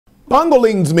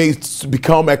Pangolins may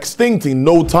become extinct in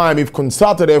no time if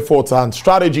concerted efforts and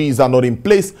strategies are not in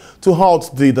place to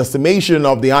halt the decimation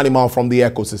of the animal from the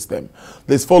ecosystem.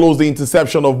 This follows the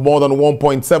interception of more than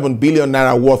 1.7 billion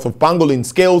naira worth of pangolin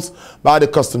scales by the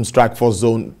Customs Strike Force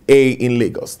Zone A in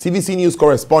Lagos. TVC News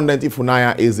correspondent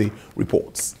Ifunanya Eze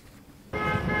reports.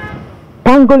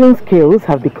 Pangolin scales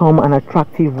have become an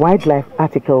attractive wildlife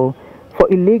article for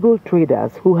illegal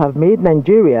traders who have made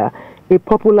Nigeria a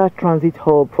popular transit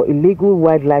hub for illegal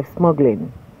wildlife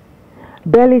smuggling.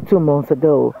 Barely 2 months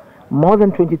ago, more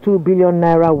than 22 billion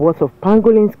naira worth of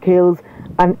pangolin scales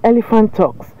and elephant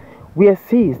tusks were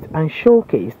seized and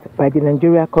showcased by the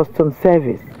Nigeria Customs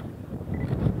Service.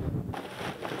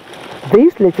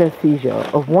 This latest seizure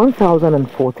of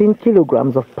 1,014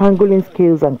 kilograms of pangolin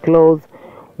scales and claws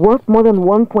worth more than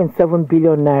 1.7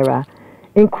 billion naira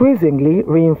increasingly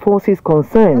reinforces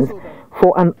concerns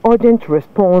for an urgent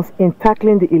response in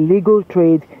tackling the illegal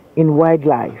trade in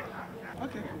wildlife.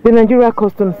 The Nigeria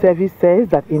Customs Service says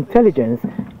that intelligence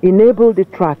enabled the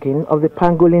tracking of the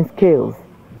pangolin scales.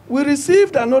 We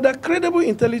received another credible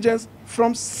intelligence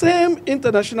from same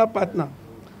international partner,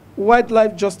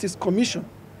 Wildlife Justice Commission,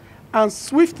 and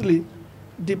swiftly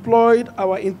deployed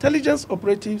our intelligence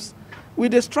operatives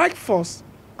with the strike force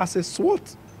as a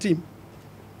SWAT team.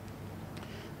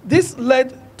 This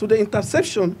led to the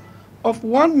interception of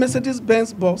one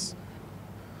Mercedes-Benz bus.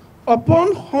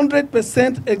 Upon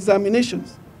 100%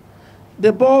 examinations,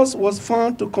 the bus was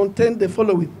found to contain the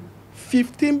following: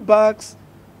 15 bags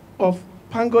of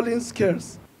pangolin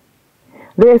scales.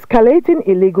 The escalating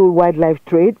illegal wildlife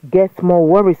trade gets more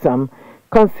worrisome,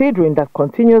 considering that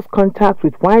continuous contact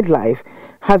with wildlife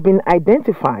has been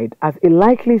identified as a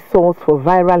likely source for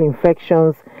viral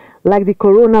infections like the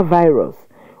coronavirus,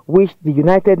 which the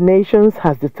United Nations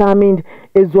has determined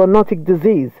a zoonotic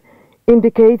disease,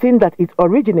 indicating that it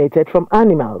originated from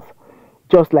animals,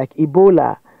 just like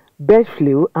Ebola, bird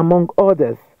flu, among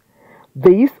others.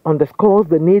 This underscores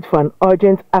the need for an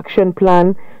urgent action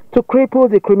plan to cripple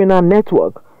the criminal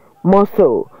network, more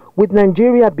so with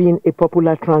Nigeria being a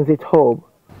popular transit hub.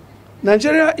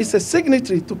 Nigeria is a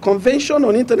signatory to Convention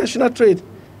on International Trade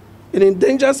in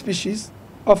Endangered Species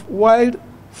of Wild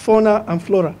Fauna and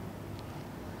Flora.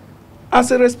 As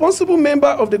a responsible member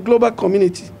of the global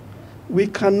community, we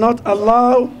cannot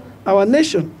allow our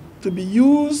nation to be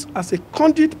used as a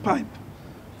conduit pipe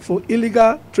for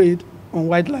illegal trade on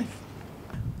wildlife.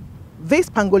 These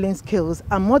pangolin scales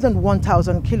are more than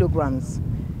 1,000 kilograms,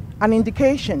 an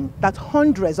indication that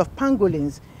hundreds of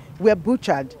pangolins were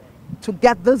butchered to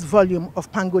get this volume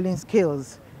of pangolin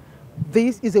scales.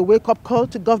 This is a wake-up call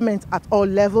to governments at all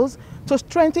levels to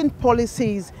strengthen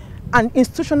policies and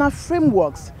institutional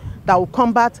frameworks that will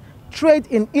combat trade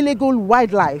in illegal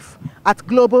wildlife at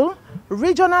global,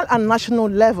 regional and national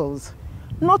levels,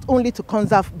 not only to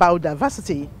conserve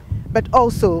biodiversity, but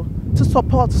also to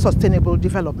support sustainable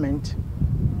development.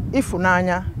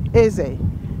 Ifunanya Eze,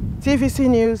 TVC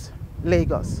News,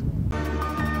 Lagos.